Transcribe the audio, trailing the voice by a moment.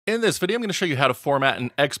In this video, I'm going to show you how to format an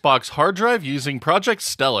Xbox hard drive using Project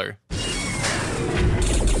Stellar.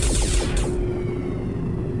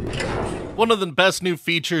 One of the best new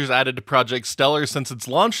features added to Project Stellar since its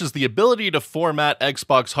launch is the ability to format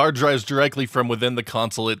Xbox hard drives directly from within the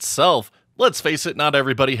console itself. Let's face it, not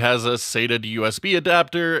everybody has a SATA to USB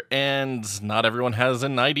adapter, and not everyone has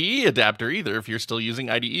an IDE adapter either if you're still using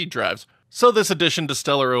IDE drives. So this addition to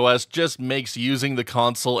Stellar OS just makes using the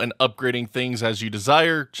console and upgrading things as you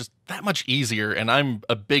desire just that much easier, and I'm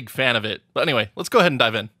a big fan of it. But anyway, let's go ahead and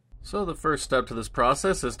dive in. So the first step to this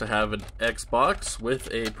process is to have an Xbox with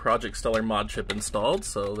a Project Stellar mod chip installed.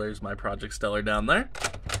 So there's my Project Stellar down there.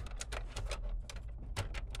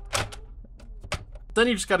 Then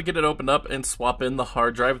you just got to get it opened up and swap in the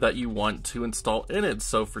hard drive that you want to install in it.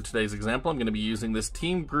 So for today's example, I'm going to be using this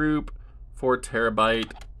Team Group 4TB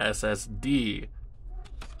SSD.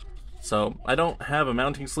 So I don't have a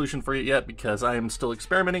mounting solution for it yet because I am still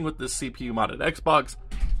experimenting with this CPU modded Xbox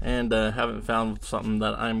and haven't found something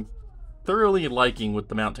that I'm thoroughly liking with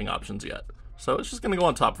the mounting options yet. So it's just going to go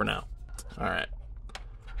on top for now. Alright.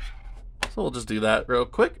 So we'll just do that real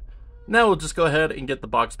quick. Now we'll just go ahead and get the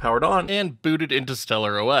box powered on and booted into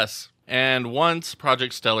Stellar OS. And once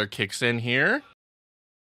Project Stellar kicks in here,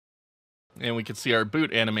 and we can see our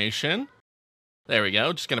boot animation. There we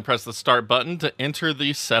go. Just going to press the start button to enter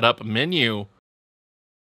the setup menu.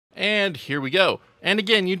 And here we go. And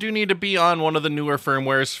again, you do need to be on one of the newer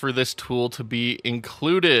firmwares for this tool to be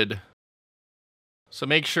included. So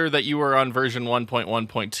make sure that you are on version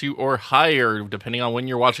 1.1.2 or higher, depending on when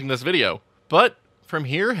you're watching this video. But from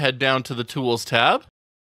here, head down to the Tools tab.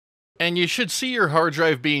 And you should see your hard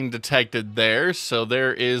drive being detected there. So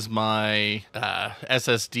there is my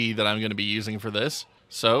SSD that I'm going to be using for this.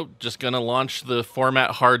 So just going to launch the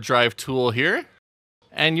Format Hard Drive tool here.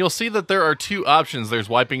 And you'll see that there are two options. There's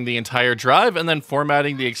wiping the entire drive and then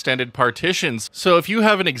formatting the extended partitions. So if you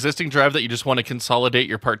have an existing drive that you just want to consolidate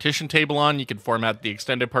your partition table on, you can format the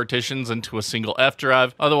extended partitions into a single F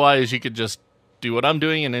drive. Otherwise, you could just do what I'm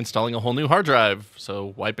doing and installing a whole new hard drive.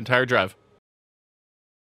 So wipe entire drive.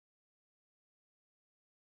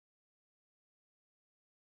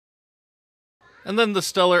 And then the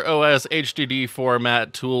Stellar OS HDD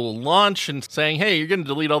format tool will launch and saying, hey, you're going to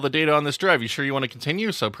delete all the data on this drive. You sure you want to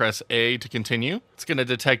continue? So press A to continue. It's going to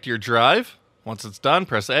detect your drive. Once it's done,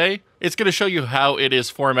 press A. It's going to show you how it is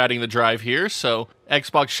formatting the drive here. So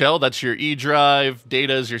Xbox shell, that's your E drive.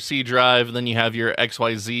 Data is your C drive. And then you have your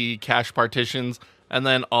XYZ cache partitions. And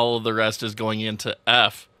then all of the rest is going into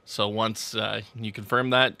F. So once you confirm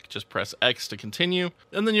that, just press X to continue.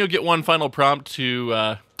 And then you'll get one final prompt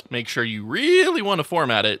to make sure you really want to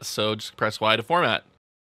format it, so just press Y to format.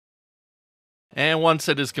 And once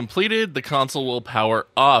it is completed, the console will power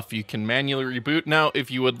off. You can manually reboot now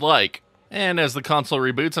if you would like. And as the console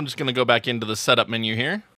reboots, I'm just going to go back into the setup menu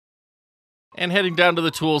here. And heading down to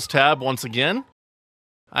the Tools tab once again,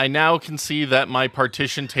 I now can see that my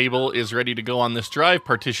partition table is ready to go on this drive.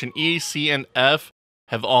 Partition E, C, and F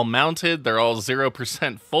have all mounted. They're all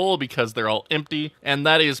 0% full because they're all empty, and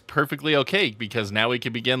that is perfectly okay because now we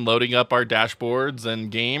can begin loading up our dashboards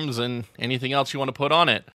and games and anything else you want to put on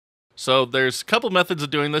it. So there's a couple methods of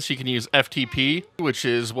doing this. You can use FTP, which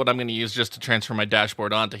is what I'm going to use just to transfer my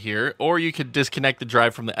dashboard onto here, or you could disconnect the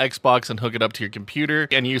drive from the Xbox and hook it up to your computer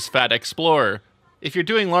and use Fat Explorer. If you're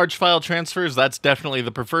doing large file transfers, that's definitely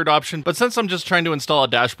the preferred option, but since I'm just trying to install a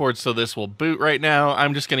dashboard so this will boot right now,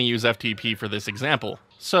 I'm just going to use FTP for this example.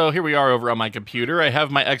 So here we are over on my computer. I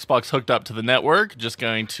have my Xbox hooked up to the network. Just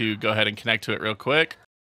going to go ahead and connect to it real quick.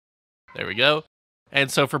 There we go.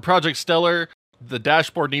 And so for Project Stellar, the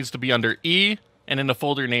dashboard needs to be under E and in a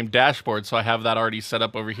folder named Dashboard. So I have that already set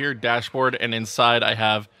up over here, Dashboard, and inside I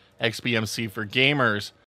have XBMC for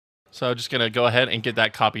Gamers. So I'm just going to go ahead and get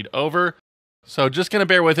that copied over. So just going to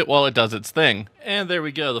bear with it while it does its thing. And there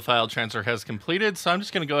we go, the file transfer has completed. So I'm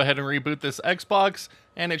just going to go ahead and reboot this Xbox,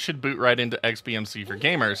 and it should boot right into XBMC for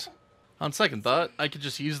Gamers. On second thought, I could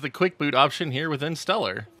just use the quick boot option here within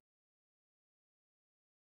Stellar.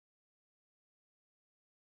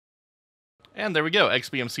 And there we go,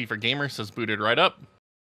 XBMC for Gamers has booted right up.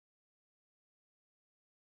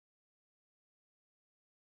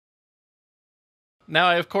 Now,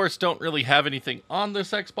 I, of course, don't really have anything on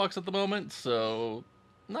this Xbox at the moment, so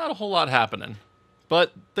not a whole lot happening.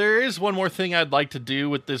 But there is one more thing I'd like to do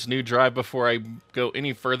with this new drive before I go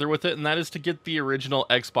any further with it, and that is to get the original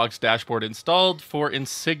Xbox dashboard installed for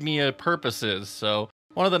insignia purposes. So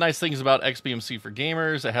one of the nice things about XBMC for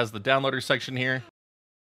Gamers, it has the downloader section here.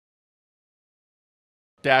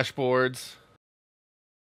 Dashboards.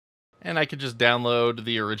 And I could just download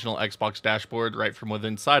the original Xbox dashboard right from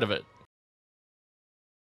within inside of it.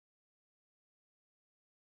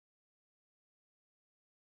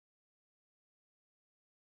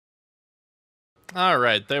 All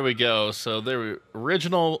right, there we go. So the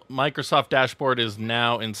original Microsoft dashboard is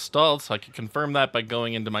now installed. So I can confirm that by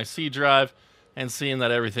going into my C drive and seeing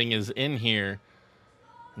that everything is in here.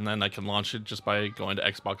 And then I can launch it just by going to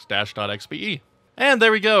xbox-.xbe. And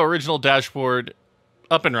there we go, original dashboard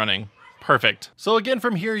up and running. Perfect. So again,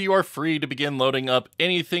 from here, you are free to begin loading up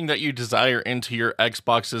anything that you desire into your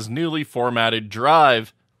Xbox's newly formatted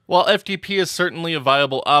drive. While FTP is certainly a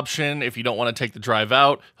viable option if you don't want to take the drive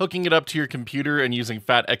out, hooking it up to your computer and using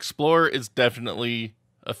Fat Explorer is definitely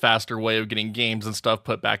a faster way of getting games and stuff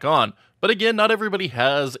put back on. But again, not everybody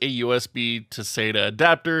has a USB to SATA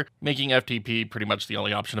adapter, making FTP pretty much the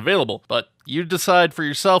only option available. But you decide for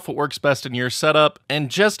yourself what works best in your setup,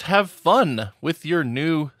 and just have fun with your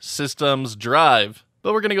new system's drive.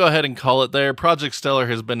 But we're going to go ahead and call it there. Project Stellar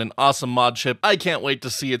has been an awesome mod chip. I can't wait to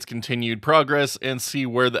see its continued progress and see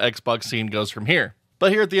where the Xbox scene goes from here.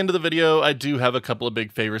 But here at the end of the video, I do have a couple of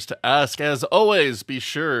big favors to ask. As always, be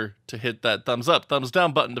sure to hit that thumbs up, thumbs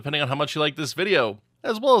down button, depending on how much you like this video,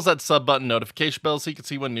 as well as that sub button notification bell so you can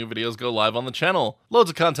see when new videos go live on the channel. Loads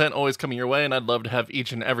of content always coming your way, and I'd love to have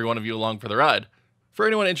each and every one of you along for the ride. For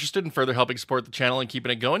anyone interested in further helping support the channel and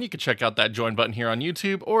keeping it going, you can check out that join button here on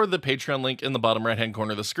YouTube or the Patreon link in the bottom right hand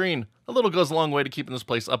corner of the screen. A little goes a long way to keeping this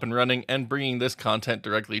place up and running and bringing this content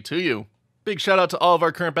directly to you. Big shout out to all of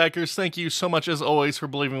our current backers. Thank you so much as always for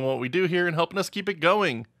believing in what we do here and helping us keep it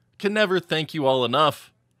going. Can never thank you all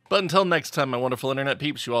enough. But until next time, my wonderful internet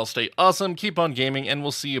peeps, you all stay awesome, keep on gaming, and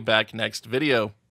we'll see you back next video.